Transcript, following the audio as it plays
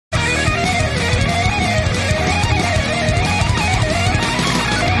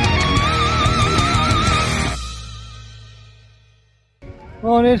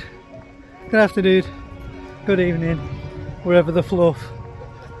morning, good afternoon, good evening, wherever the fluff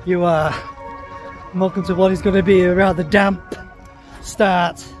you are. And welcome to what is going to be a rather damp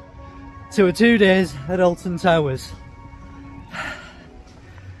start to a 2 days at Alton Towers.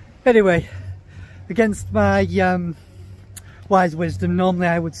 Anyway, against my wise wisdom, normally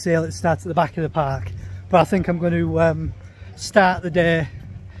I would say let's start at the back of the park, but I think I'm going to start the day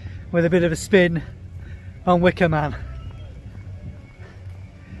with a bit of a spin on Wicker Man.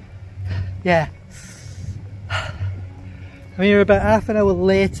 Yeah, I'm here about half an hour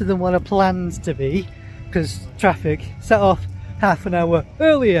later than what I planned to be, because traffic set off half an hour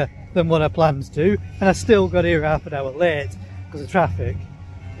earlier than what I planned to, and I still got here half an hour late because of traffic.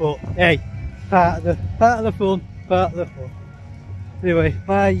 But hey, part of the fun, part of the fun. Anyway,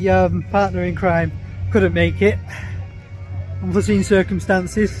 my partner in crime couldn't make it, unforeseen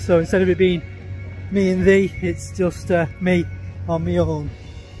circumstances, so instead of it being me and thee, it's just me on my own.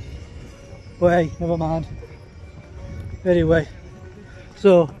 But hey, never mind. Anyway,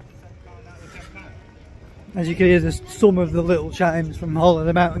 so as you can hear, there's some of the little chimes from Hall of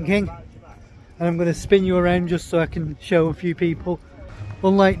the Mountain King, and I'm going to spin you around just so I can show a few people.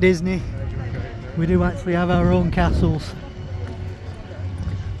 Unlike Disney, we do actually have our own castles.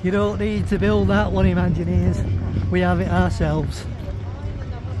 You don't need to build that one, Imagineers. We have it ourselves.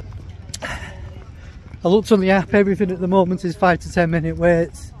 I looked on the app, everything at the moment is 5 to 10 minute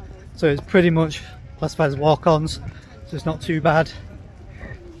waits, so it's pretty much classified as walk-ons, so it's not too bad.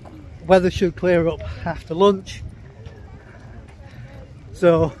 Weather should clear up after lunch,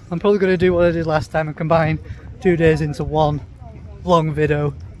 so I'm probably going to do what I did last time and combine 2 days into one long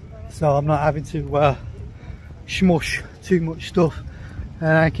video, so I'm not having to smush too much stuff, and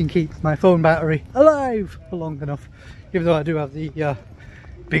I can keep my phone battery alive for long enough, even though I do have the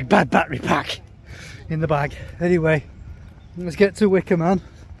big bad battery pack in the bag. Anyway, let's get to Wicker Man,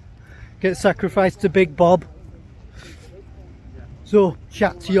 get sacrificed to Big Bob, so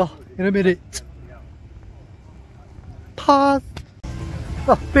chat to you in a minute. Pause.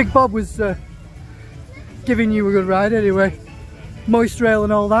 Oh, Big Bob was giving you a good ride anyway. Moist rail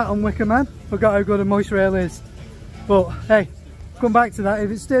and all that on Wicker Man. Forgot how good a moist rail is, but hey, come back to that.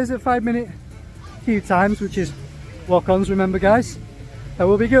 If it stays at 5 minute queue times, which is walk-ons, remember guys, that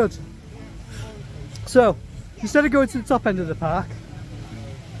will be good. So instead of going to the top end of the park,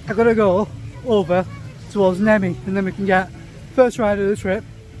 I've got to go over towards Nemi, and then we can get first ride of the trip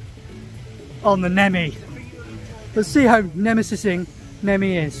on the Nemi. Let's see how Nemesising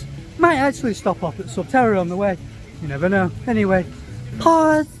Nemi is. Might actually stop off at Subterra on the way, you never know. Anyway,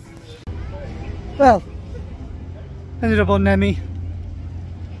 pause. Well, ended up on Nemi,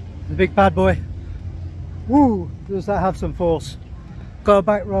 the big bad boy. Woo, does that have some force. Got a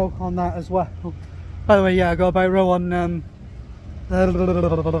back row on that as well. By the way, yeah, I got a back row on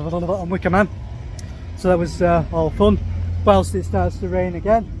Wicker Man, so that was all fun, whilst it starts to rain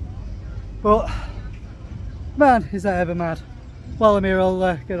again. But man, is that ever mad. While I'm here,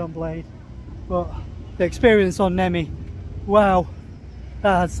 I'll get on Blade, but the experience on Nemi, wow,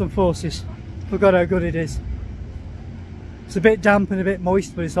 that had some forces. Forgot how good it is. It's a bit damp and a bit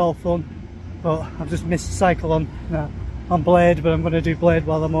moist, but it's all fun. But I've just missed a cycle on Blade, but I'm going to do Blade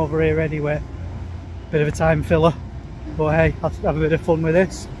while I'm over here anyway. Bit of a time filler, but hey, I'll have a bit of fun with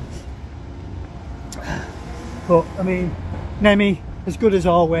this. But I mean, Nemi, as good as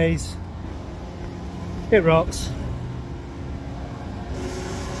always. It rocks.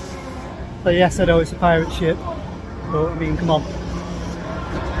 But yes, I know it's a pirate ship, but I mean, come on.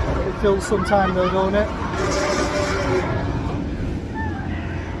 It fills some time though, don't it?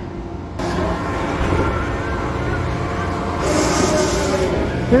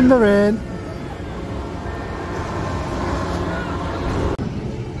 In the rain.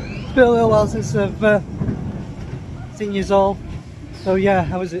 It's been a little while since I've seen yous all. So yeah,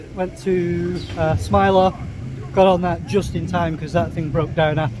 went to Smiler, got on that just in time because that thing broke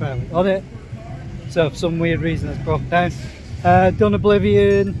down after I went on it. So for some weird reason it's broke down. Done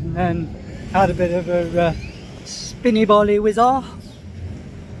Oblivion and had a bit of a spinny body whiz off.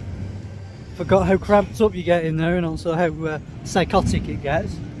 Forgot how cramped up you get in there, and also how psychotic it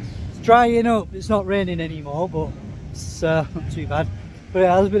gets. It's drying up, it's not raining anymore, but it's not too bad. But it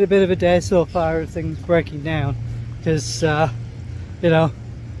has been a bit of a day so far of things breaking down, because you know,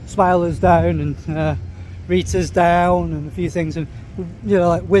 Smiler's down and Rita's down and a few things, and you know,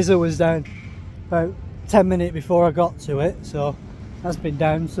 like Whizzer was down about 10 minutes before I got to it, so that's been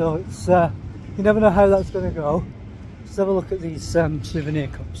down. So it's you never know how that's going to go. Let's have a look at these souvenir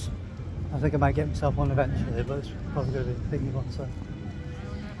cups. I think I might get myself one eventually, but it's probably going to be the thingy one. So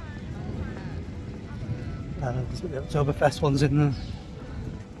there's the Oktoberfest ones in there.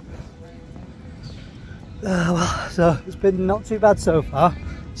 Well, so it's been not too bad so far.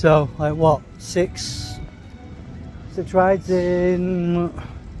 So like what, six rides in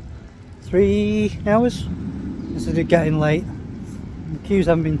 3 hours instead of getting late. The queues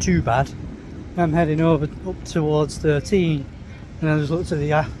haven't been too bad. I'm heading over up towards 13, and I just looked at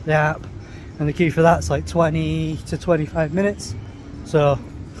the app, and the queue for that's like 20 to 25 minutes. So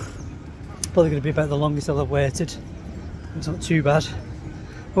probably going to be about the longest I'll have waited. It's not too bad.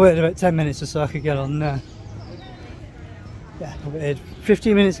 I waited about 10 minutes or so I could get on there. Yeah, I waited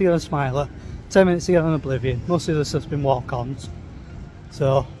 15 minutes to get on Smiler, 10 minutes to get on Oblivion. Most of the stuff's been walk-ons,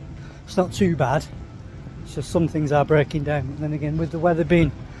 so it's not too bad. It's just some things are breaking down. And then again, with the weather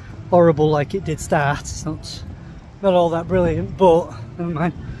being horrible like it did start, it's not all that brilliant, but never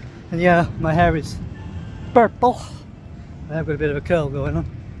mind. And yeah, my hair is purple. I've got a bit of a curl going on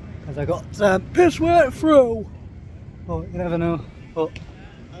as I got piss wet through. But you never know, but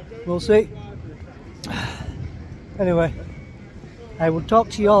we'll see. Anyway, I will talk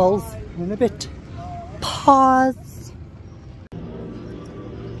to you all in a bit. Pause.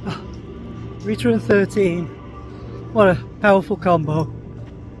 Rita and 13. What a powerful combo.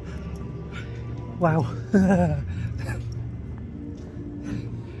 Wow.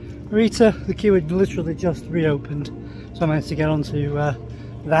 Rita, the queue had literally just reopened, so I managed to get onto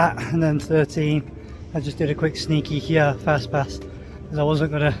that, and then 13. I just did a quick sneaky fast pass, because I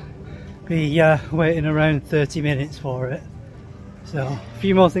wasn't going to be waiting around 30 minutes for it. So a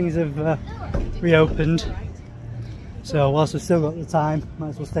few more things have reopened, so whilst we've still got the time, might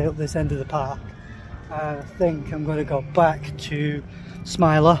as well stay up this end of the park. I think I'm going to go back to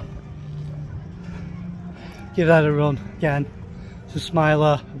Smiler, give that a run again. So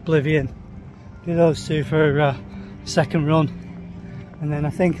Smiler, Oblivion, do those two for a second run, and then I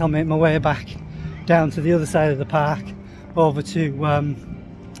think I'll make my way back down to the other side of the park, over to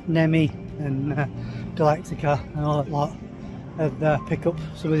Nemi and Galactica and all that lot, and pick up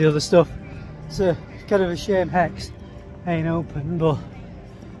some of the other stuff. It's kind of a shame Hex ain't open, but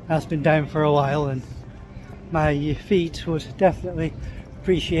that's been down for a while, and my feet would definitely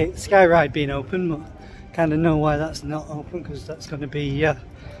appreciate Skyride being open, but kind of know why that's not open, because that's going to be a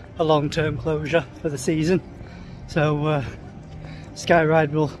long-term closure for the season. So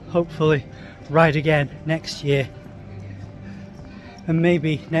Skyride will hopefully ride again next year, and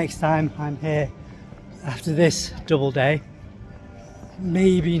maybe next time I'm here after this double day,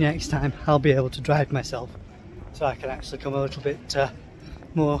 maybe next time I'll be able to drive myself, so I can actually come a little bit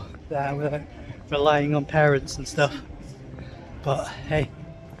more there without relying on parents and stuff. But hey,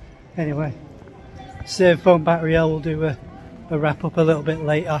 anyway, save phone battery. I will do a wrap up a little bit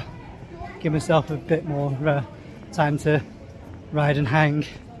later, give myself a bit more time to ride and hang.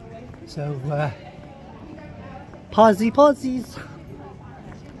 So pausies.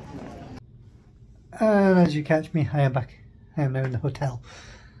 And as you catch me, I am back. I am now in the hotel.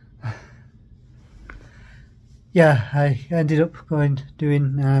 Yeah, I ended up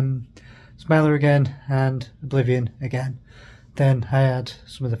doing Smiler again and Oblivion again. Then I had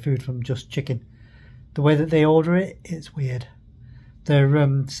some of the food from Just Chicken. The way that they order it, it's weird.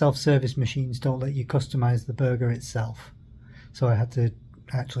 Their self-service machines don't let you customise the burger itself, so I had to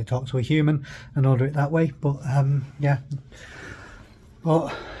actually talk to a human and order it that way. But yeah,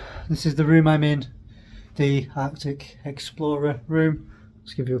 but this is the room I'm in, the Arctic Explorer room.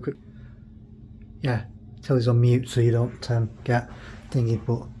 Let's give you a quick, yeah, tell he's on mute so you don't get thingy,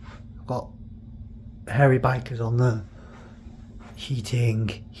 but I've got hairy bikers on there.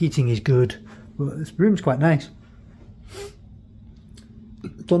 Heating is good, but this room's quite nice.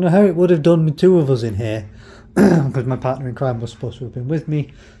 Don't know how it would have done with two of us in here, because my partner in crime was supposed to have been with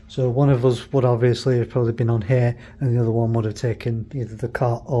me, so one of us would obviously have probably been on here, and the other one would have taken either the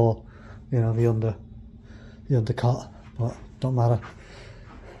cot or, you know, the under cot, but don't matter.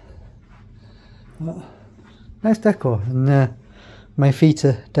 But nice decor, and my feet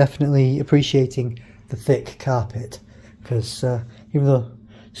are definitely appreciating the thick carpet, because even though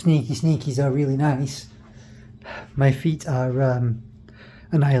sneakies are really nice, my feet are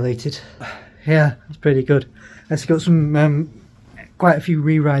annihilated. Yeah, it's pretty good. I've got some quite a few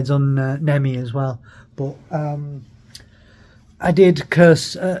re-rides on Nemi as well, but I did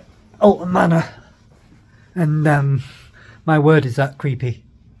curse Alton Manor, and my word, is that creepy.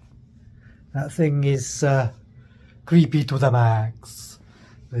 That thing is creepy to the max.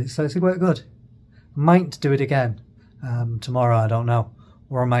 But it's actually quite good. I might do it again tomorrow, I don't know,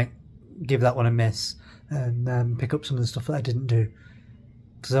 or I might give that one a miss and pick up some of the stuff that I didn't do,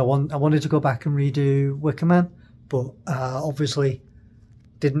 because I wanted to go back and redo Wicker Man, but obviously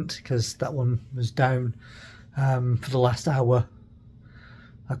didn't, because that one was down for the last hour.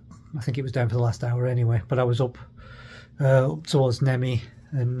 I I think it was down for the last hour anyway, but I was up towards Nemi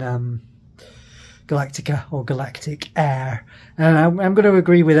and Galactica, or Galactic Air, and I'm going to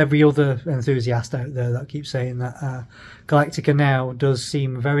agree with every other enthusiast out there that keeps saying that Galactica now does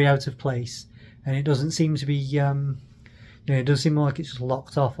seem very out of place, and it doesn't seem to be, you know, it does seem like it's just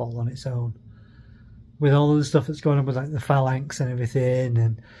locked off all on its own, with all of the stuff that's going on with like the phalanx and everything,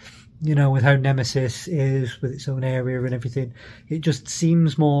 and you know, with how Nemesis is with its own area and everything. It just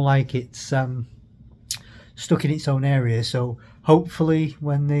seems more like it's stuck in its own area. So hopefully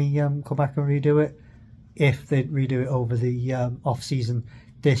when they come back and redo it, if they redo it over the off season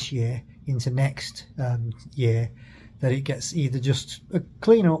this year into next year, that it gets either just a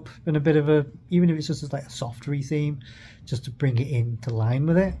clean up and a bit of a, even if it's just like a soft retheme, just to bring it into line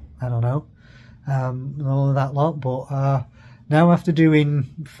with it. I don't know, and all of that lot. But now after doing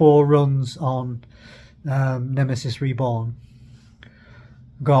 4 runs on Nemesis Reborn,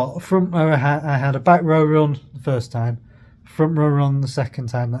 got front row. I had a back row run the first time, front row run the second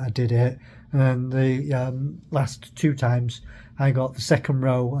time that I did it, and then the last 2 times I got the second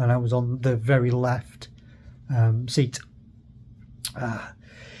row and I was on the very left seat.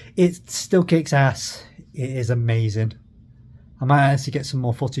 It still kicks ass. It is amazing. I might actually get some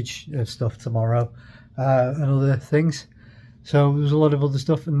more footage of stuff tomorrow and other things. So there's a lot of other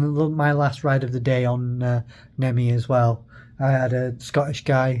stuff, and my last ride of the day on Nemi as well. I had a Scottish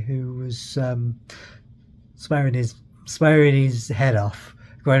guy who was swearing his head off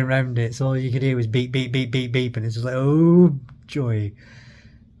going around it, so all you could hear was beep, beep, beep, beep, beep, and it's just like, oh joy.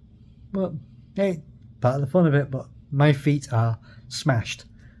 But hey, part of the fun of it. But my feet are smashed,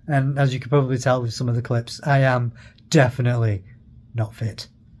 and as you can probably tell with some of the clips, I am definitely not fit.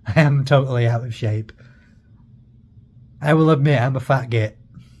 I am totally out of shape. I will admit I'm a fat git.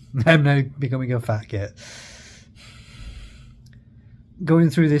 I'm now becoming a fat git. Going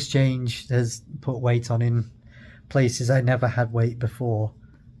through this change has put weight on in places I never had weight before.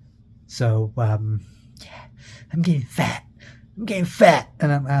 So yeah, I'm getting fat. I'm getting fat,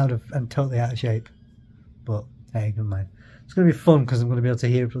 and I'm totally out of shape. But hey, never mind. It's going to be fun because I'm going to be able to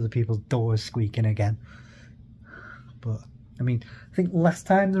hear other people's doors squeaking again. But I mean, I think last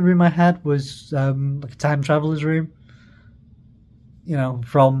time the room I had was like a time traveler's room. You know,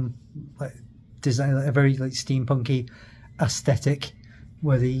 from like design, like a very like steampunky aesthetic,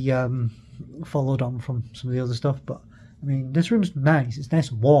 where they followed on from some of the other stuff. But I mean, this room's nice. It's nice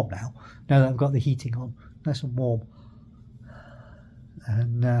and warm now. Now that I've got the heating on, nice and warm,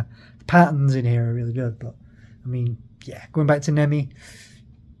 and the patterns in here are really good. But I mean, yeah, going back to Nemi,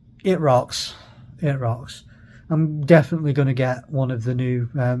 it rocks. It rocks. I'm definitely going to get one of the new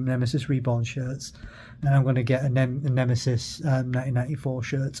Nemesis Reborn shirts, and I'm going to get a Nemesis 1994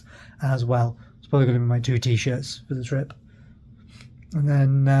 shirt as well. It's probably going to be my 2 t-shirts for the trip, and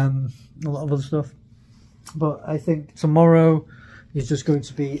then a lot of other stuff. But I think tomorrow is just going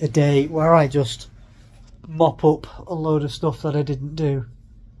to be a day where I just mop up a load of stuff that I didn't do.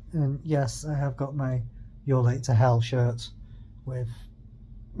 And yes, I have got my You're Late to Hell shirts with,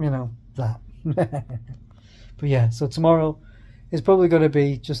 you know, that. But yeah, so tomorrow is probably going to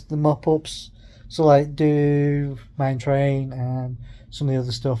be just the mop-ups. So like do Mine Train and some of the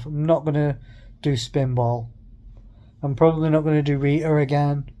other stuff. I'm not going to do Spinball. I'm probably not going to do Rita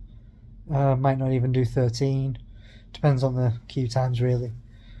again. Might not even do 13. Depends on the queue times really.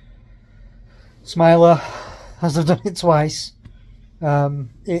 Smiler, as I've done it twice.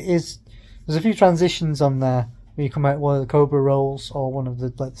 There's a few transitions on there where you come out one of the Cobra rolls or one of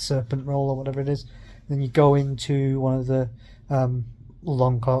the like the Serpent roll or whatever it is. Then you go into one of the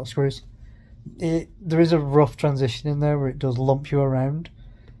long corkscrews. There is a rough transition in there where it does lump you around,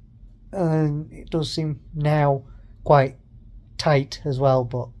 and it does seem now quite tight as well,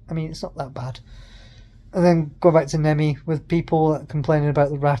 but I mean it's not that bad. And then go back to Nemi with people complaining about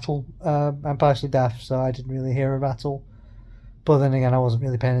the rattle. I'm partially deaf, so I didn't really hear a rattle, but then again I wasn't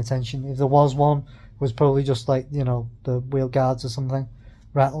really paying attention. If there was one, it was probably just like, you know, the wheel guards or something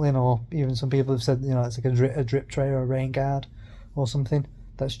rattling, or even some people have said, you know, it's like a drip tray or a rain guard or something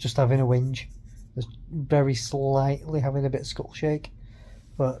that's just having a whinge. It's very slightly having a bit of skull shake,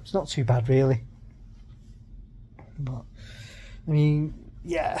 but it's not too bad really. But I mean,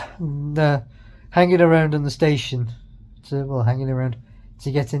 yeah, hanging around in the station hanging around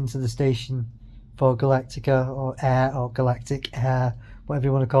to get into the station for Galactica or Air or Galactic Air, whatever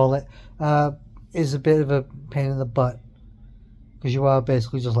you want to call it, is a bit of a pain in the butt, because you are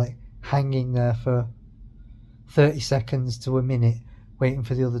basically just like hanging there for 30 seconds to a minute waiting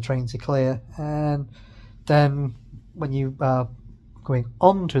for the other train to clear. And then when you are going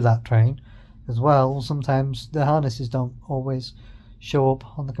onto that train as well, sometimes the harnesses don't always, show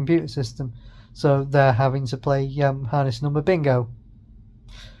up on the computer system. So they're having to play harness number bingo.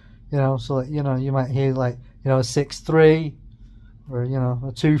 You know, so like, you know, you might hear like, you know, a 6-3, or you know,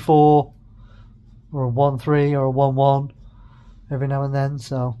 a 2-4, or a 1-3, or a 1-1 every now and then.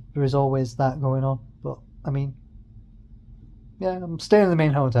 So there is always that going on. But I mean, yeah, I'm staying in the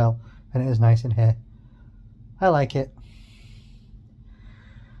main hotel, and it is nice in here. I like it.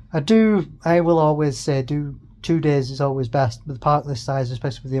 I will always say 2 days is always best with a park this size,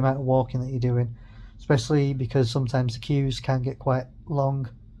 especially with the amount of walking that you're doing, especially because sometimes the queues can get quite long.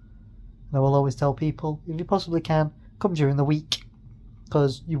 And I will always tell people, if you possibly can, come during the week,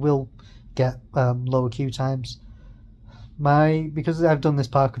 because you will get lower queue times. Because I've done this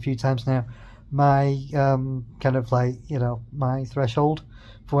park a few times now, my kind of like, you know, my threshold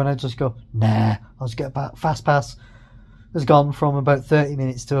for when I just go, nah, I'll just get a fast pass, has gone from about 30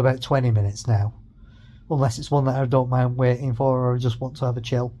 minutes to about 20 minutes now. Unless it's one that I don't mind waiting for, or I just want to have a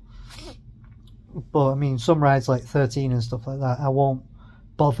chill. But I mean, some rides like 13 and stuff like that, I won't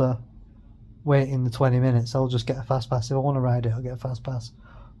bother waiting the 20 minutes. I'll just get a fast pass. If I want to ride it, I'll get a fast pass,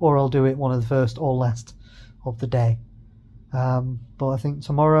 or I'll do it one of the first or last of the day. But I think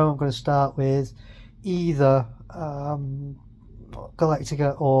tomorrow I'm going to start with either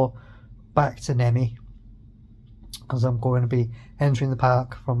Galactica or back to Nemi, because I'm going to be entering the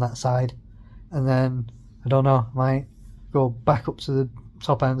park from that side, and then I don't know, I might go back up to the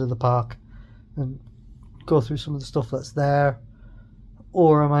top end of the park and go through some of the stuff that's there,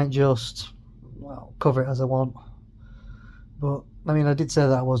 or I might just, well, cover it as I want. But I mean, I did say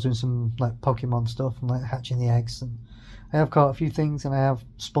that I was doing some like Pokemon stuff and like hatching the eggs, and I have caught a few things, and I have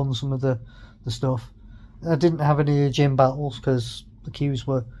spun some of the stuff. I didn't have any gym battles because the queues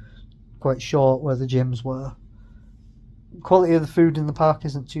were quite short where the gyms were. Quality of the food in the park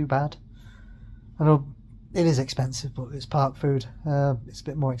isn't too bad. I know it is expensive, but it's park food. It's a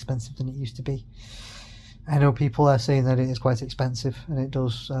bit more expensive than it used to be. I know people are saying that it is quite expensive, and it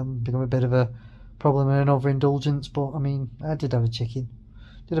does become a bit of a problem and an overindulgence. But I mean, I did have a chicken.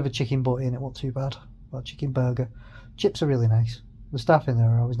 Did have a chicken butty, and it wasn't too bad. Well, chicken burger. Chips are really nice. The staff in there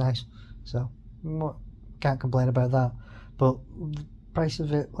are always nice, so can't complain about that. But the price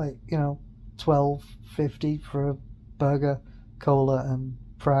of it, like, you know, $12.50 for a burger, cola and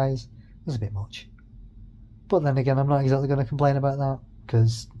fries, is a bit much. But then again, I'm not exactly going to complain about that,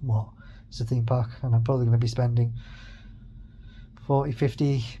 because what, it's a theme park, and I'm probably going to be spending 40,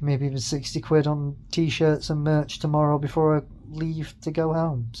 50, maybe even 60 quid on t-shirts and merch tomorrow before I leave to go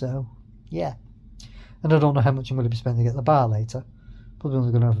home. So yeah, and I don't know how much I'm going to be spending at the bar later. Probably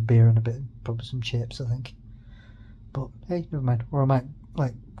only going to have a beer and a bit, probably some chips, I think. But hey, never mind. Or I might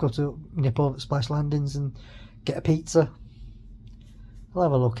like go to nip over at Splash Landings and get a pizza. I'll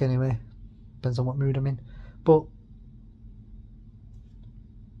have a look anyway. Depends on what mood I'm in. But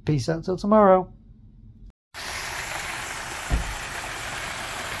peace out till tomorrow.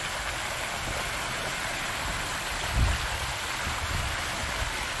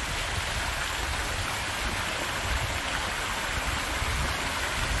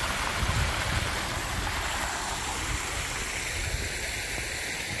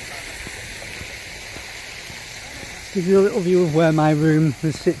 Give you a little view of where my room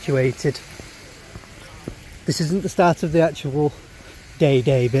is situated. This isn't the start of the actual day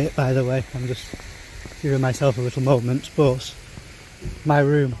bit, by the way. I'm just giving myself a little moment, but my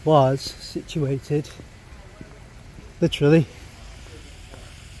room was situated literally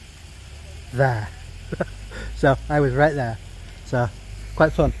there. So I was right there, so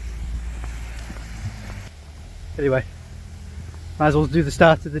quite fun. Anyway, might as well do the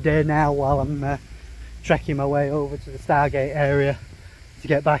start of the day now while I'm trekking my way over to the Stargate area to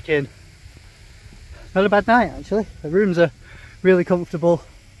get back in. Not a bad night actually. The rooms are really comfortable.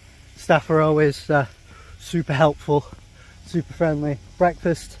 Staff are always super helpful, super friendly.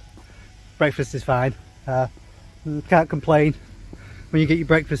 Breakfast is fine. Can't complain when you get your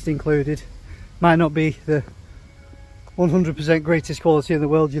breakfast included. Might not be the 100% greatest quality in the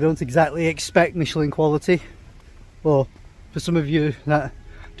world. You don't exactly expect Michelin quality, or for some of you that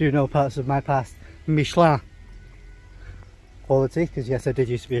do know parts of my past, Michelin quality, because yes, I did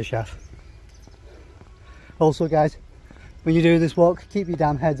used to be a chef. Also guys, when you're doing this walk, keep your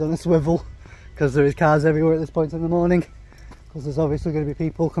damn heads on a swivel, because there is cars everywhere at this point in the morning, because there's obviously going to be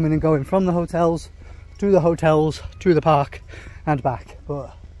people coming and going from the hotels, to the park and back.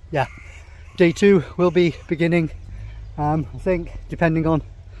 But yeah, day 2 will be beginning, I think, depending on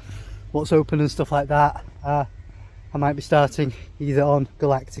what's open and stuff like that. I might be starting either on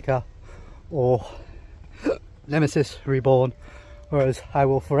Galactica or Nemesis Reborn, or as I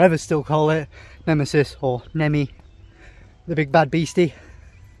will forever still call it, Nemesis or Nemi. the big bad beastie.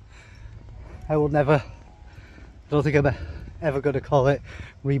 I will never, I don't think I'm ever going to call it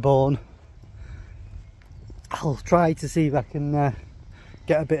Reborn. I'll try to see if I can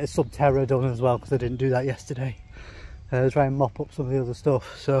get a bit of Subterra done as well, because I didn't do that yesterday. Try and mop up some of the other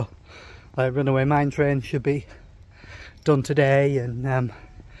stuff. So like Runaway Mine Train should be done today, and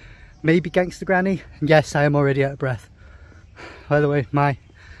maybe Gangster Granny. And yes, I am already out of breath. By the way, my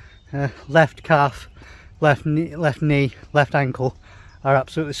left calf, left knee, left ankle are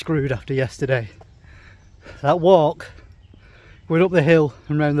absolutely screwed after yesterday. That walk, went up the hill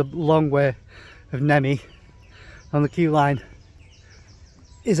and round the long way of Nemi on the queue line,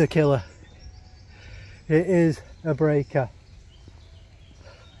 is a killer. It is a breaker.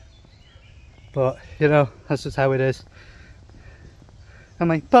 But you know, that's just how it is. And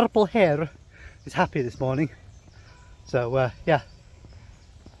my purple hair is happy this morning. So yeah,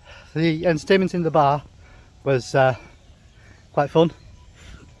 the entertainment in the bar was quite fun.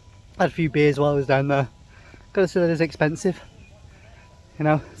 Had a few beers while I was down there. Gotta say that it's expensive. You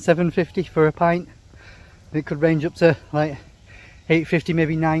know, £7.50 for a pint. It could range up to like £8.50,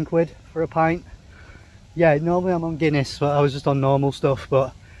 maybe £9 for a pint. Yeah, normally I'm on Guinness, but I was just on normal stuff.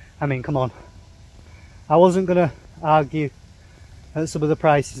 But I mean, come on. I wasn't gonna argue at some of the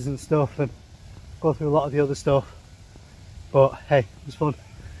prices and stuff and go through a lot of the other stuff. But hey, it was fun.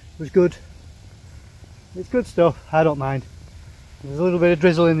 It was good. It's good stuff. I don't mind. There's a little bit of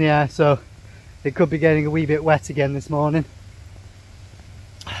drizzle in the air, so it could be getting a wee bit wet again this morning.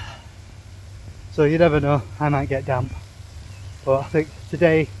 So you never know, I might get damp. But I think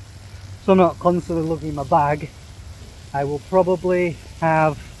today, so I'm not constantly lugging my bag, I will probably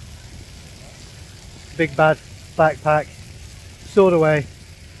have a big bad backpack stored away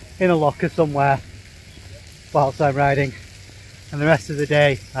in a locker somewhere whilst I'm riding. And the rest of the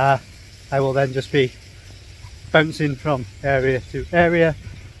day I will then just be bouncing from area to area,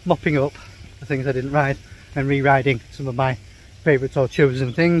 mopping up the things I didn't ride and re-riding some of my favourite or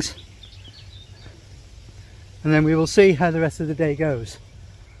chosen things. And then we will see how the rest of the day goes.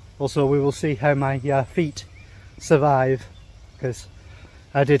 Also, we will see how my feet survive, because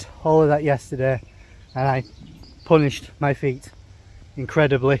I did all of that yesterday and I punished my feet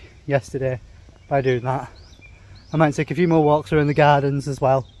incredibly yesterday by doing that. I might take a few more walks around the gardens as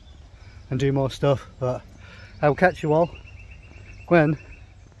well and do more stuff, but I will catch you all when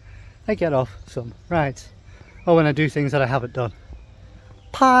I get off some rides, or when I do things that I haven't done.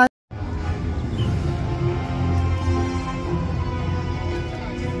 Bye!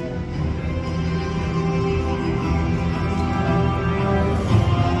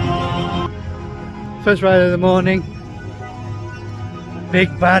 First ride of the morning.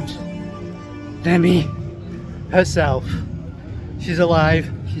 Big bad Nemi herself. She's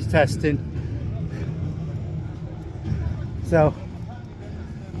alive, she's testing. So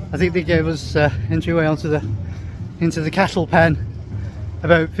I think they gave us entryway into the cattle pen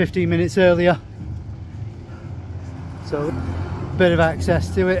about 15 minutes earlier. So a bit of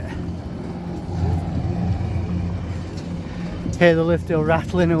access to it. Hear the lift hill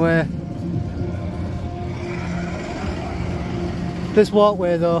rattling away. This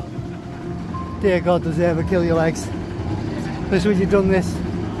walkway though, dear God, does it ever kill your legs. Especially when you've done this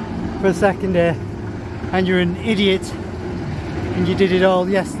for a second day and you're an idiot and you did it all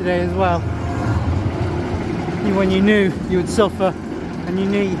yesterday as well. When you knew you would suffer and your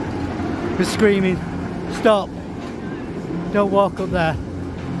knee was screaming, stop, don't walk up there.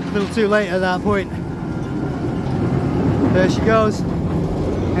 A little too late at that point. There she goes,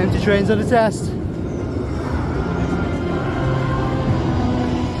 empty trains on a test.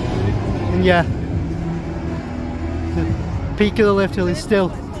 And yeah, the peak of the lift hill is still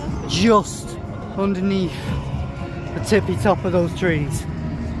just underneath the tippy top of those trees.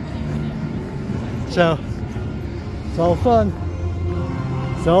 So it's all fun.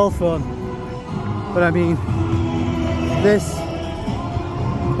 It's all fun. But I mean, this,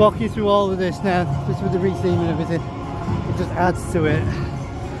 walk you through all of this now, just with the re-theme and everything, it just adds to it.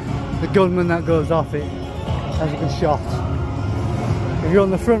 The gunman that goes off it has a good shot. If you're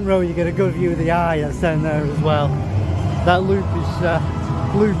on the front row, you get a good view of the eye that's down there as well. That loop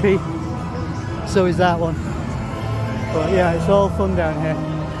is loopy, so is that one. But yeah, it's all fun down here.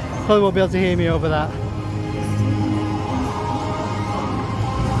 Probably won't be able to hear me over that.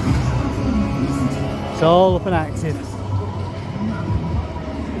 It's all up and active.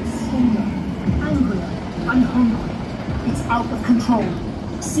 Angry and hungry. It's out of control.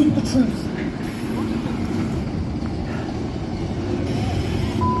 Seek the truth.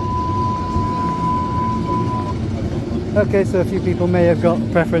 Okay, so a few people may have got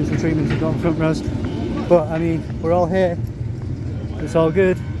preferential treatment and got front rows, but I mean, we're all here it's all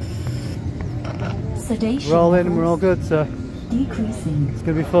good. Sedation We're all in and we're all good, so decreasing. it's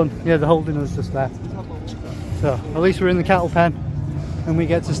going to be fun. Yeah, they're holding us just left. So at least we're in the cattle pen and we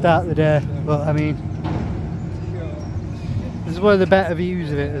get to start the day. But I mean, this is one of the better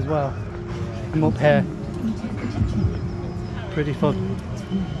views of it as well. I'm up here. Pretty fun.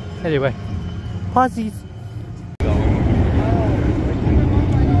 Anyway, pauses.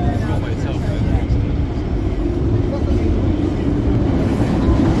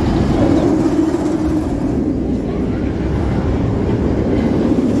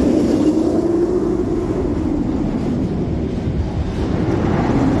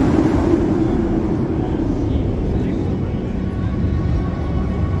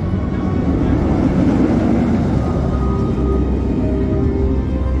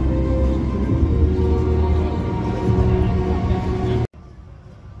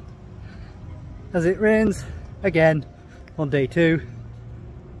 As it rains again on day 2.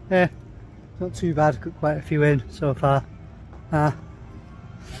 Yeah, not too bad, got quite a few in so far. It's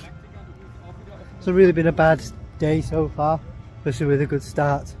not really been a bad day so far, especially with a good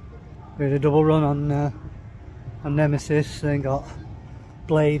start. We had a double run on Nemesis, then got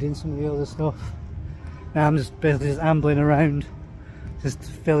Blade and some of the other stuff. Now I'm just basically just ambling around, just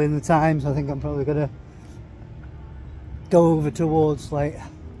filling the times. I think I'm probably gonna go over towards like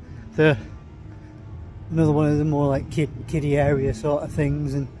another one of the more like kiddie area sort of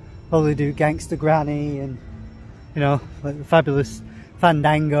things, and probably do Gangster Granny and, you know, like the Fabulous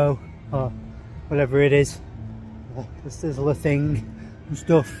Fandango or whatever it is, the Sizzler thing and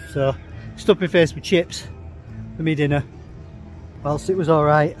stuff. So stuffed my face with chips for me dinner whilst it was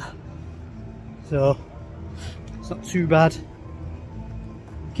alright, so it's not too bad.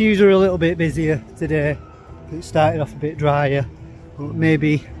 Queues are a little bit busier today. It started off a bit drier, but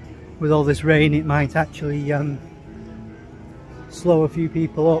maybe with all this rain it might actually slow a few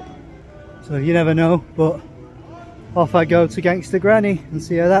people up, so you never know. But off I go to Gangster Granny and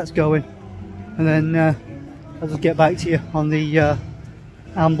see how that's going, and then I'll just get back to you on the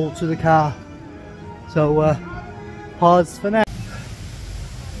amble to the car. So pause for now.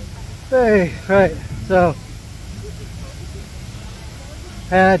 Hey, right, so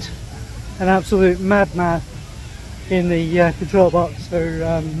I had an absolute madman in the control box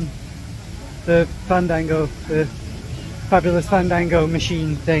for the Fandango, the Fabulous Fandango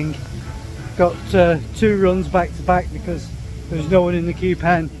machine thing. Got 2 runs back to back because there was no one in the queue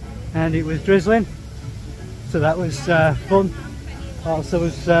pen and it was drizzling, so that was fun. Also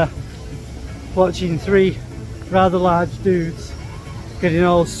was watching 3 rather large dudes getting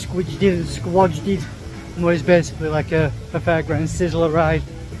all squidged and squodged in what is basically like a fairground sizzler ride.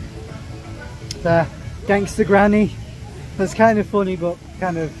 Gangster Granny, that's kind of funny but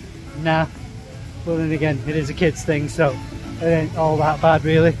kind of naff. But then again, it is a kids thing, so it ain't all that bad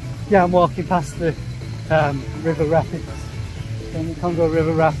really. Yeah, I'm walking past the river rapids, the Congo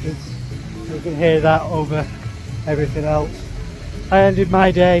River Rapids. You can hear that over everything else. I ended my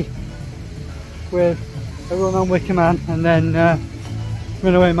day with a run on Wicker Man and then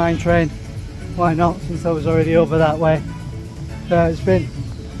runaway mine train. Why not, since I was already over that way. It's been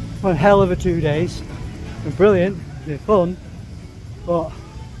one hell of a 2 days. It's been brilliant, it's been fun, but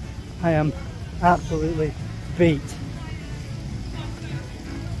I am absolutely beat.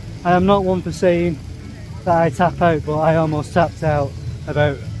 I am not one for saying that I tap out, but I almost tapped out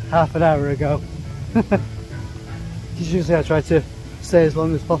about half an hour ago. Usually I try to stay as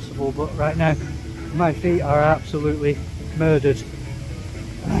long as possible, but right now my feet are absolutely murdered.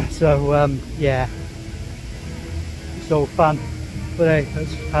 So yeah, so fun. But hey,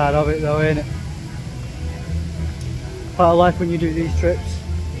 that's part of it though, ain't it? Part of life when you do these trips.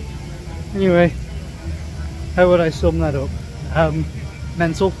 Anyway, how would I sum that up?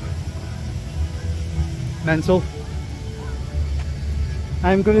 Mental.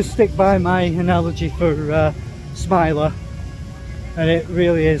 I'm going to stick by my analogy for Smiler, and it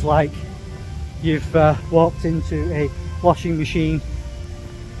really is like you've walked into a washing machine,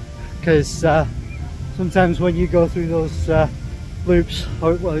 because sometimes when you go through those loops,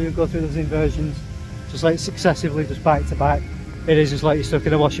 or well, you go through those inversions just like successively, just back to back, it is just like you're stuck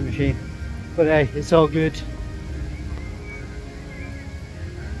in a washing machine. But hey, it's all good.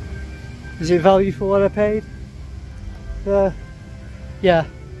 Is it value for what I paid? Yeah,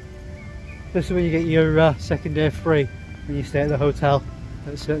 this is when you get your second day free when you stay at the hotel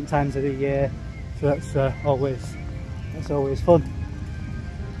at certain times of the year, so that's always fun.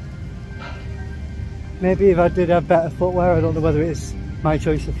 Maybe if I did have better footwear, I don't know whether it's my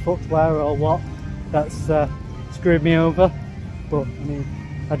choice of footwear or what, that's screwed me over. But I mean,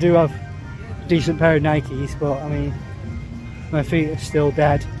 I do have a decent pair of Nikes, but I mean, my feet are still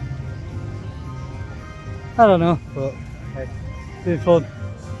dead. I don't know, but hey, it's been fun.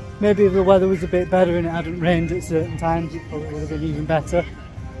 Maybe if the weather was a bit better and it hadn't rained at certain times, it probably would have been even better.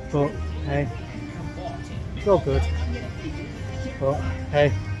 But hey, it's all good. But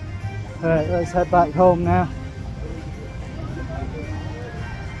hey, alright, let's head back home now.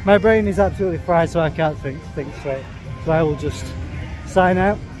 My brain is absolutely fried, so I can't think straight. So I will just sign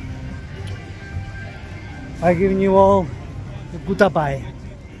out by giving you all a goodbye.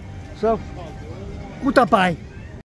 So, goodbye.